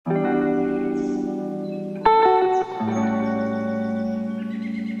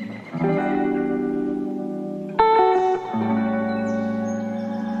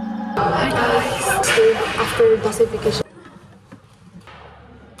after dosification.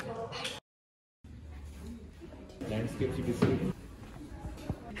 Landscape CBC.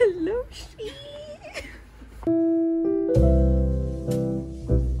 Hello, Shri.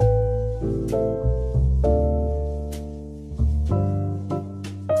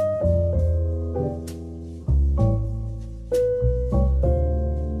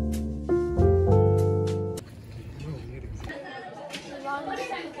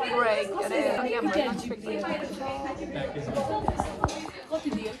 Break.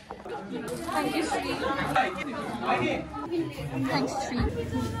 Thank you, Shri. Thanks, Shri.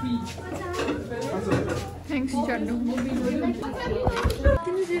 Thanks, Chandu.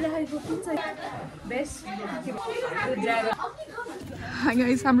 Best. Hi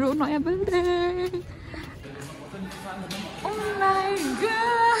guys, हाम्रो नयाँ building. Oh my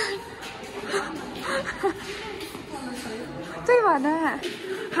god. त्यही भएर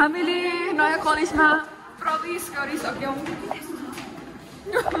हामीले नयाँ कलेजमा प्रवेश गरिसक्यौं.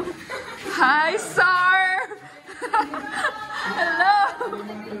 Hi sir. Hello.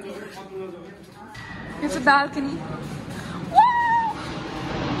 It's a balcony.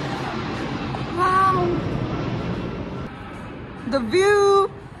 Wow. The view.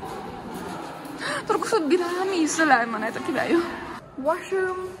 तर कस्तो बिरामी जस्तो लाग्यो मलाई त के भयो.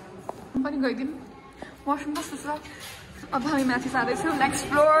 Washroom पनि गइदिउँ. Washroom कस्तो छ? अब हामी माथि जाँदैछौँ. Next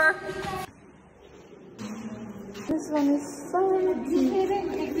floor. This one is so cute.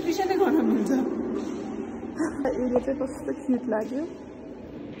 Exhibition गर्न मिल्छ. यो चाहिँ कस्तो क्यूट लाग्यो.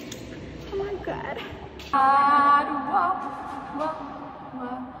 Oh my god.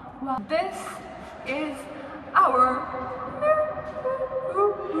 This is our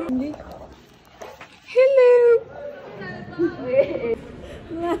hello.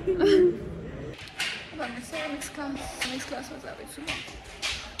 Next class was that way.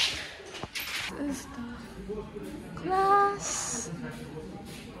 This is the class.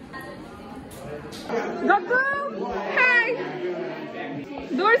 Doctor! Hi!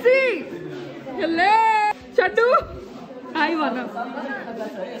 Dorsey! Hello! Chandu! Hi, Mana.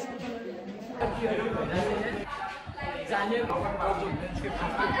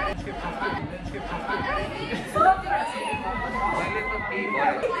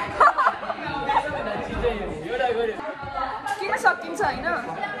 किन सकिन्छ हैन?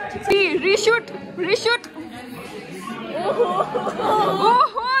 Reshoot.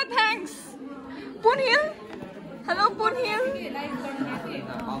 Oh, thanks. Punhil. Hello, Punhil.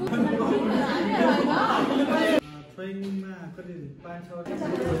 Training ma कति 5-6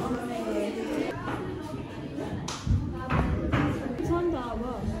 सन्दा अब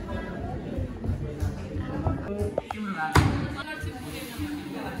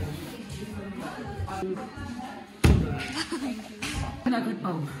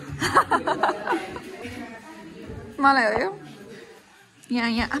मलाई हो यो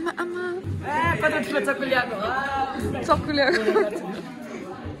यहाँ आमा कति ठुलो चक्कु ल्याएको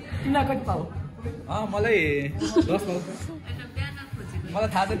तिमीलाई कति पाऊ मलाई 10 पाउ मलाई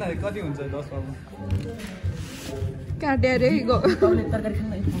थाहा छैन कति हुन्छ 10 पाउ काटे रे गहुले तरकारी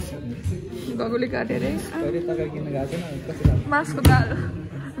खान गगुले काटे रे कहिले तरकारी किन्न गएको छैन कति थाहा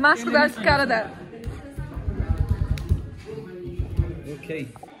मासको दाल कालो दाल ओके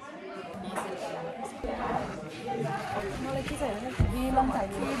मलाई के चाहिँ बिलम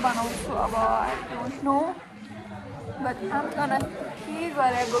खाइदिनु बनाउँछु अब I don't know but I'm gonna के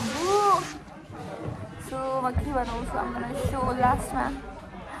गरेको बु so म के बनाउँछु I'm gonna show लास्टमा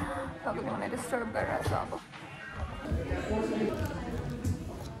तपाईँले मलाई डिस्टर्ब गरिरहेको छ अब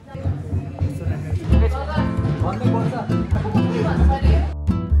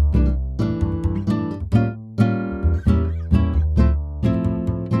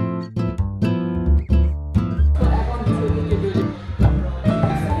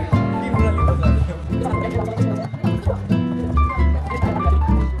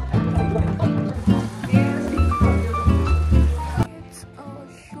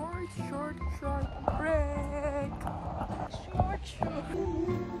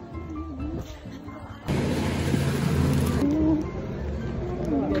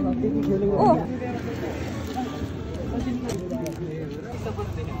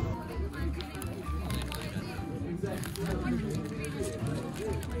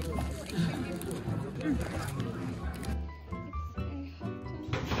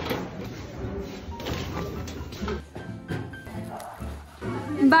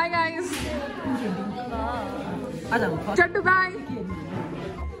Bye guys. Chaddu bye.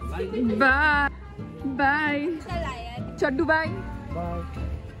 Bye. Bye. Chaddu bye. Bye.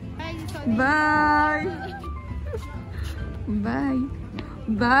 Bye. Bye.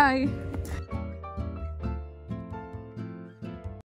 Bye.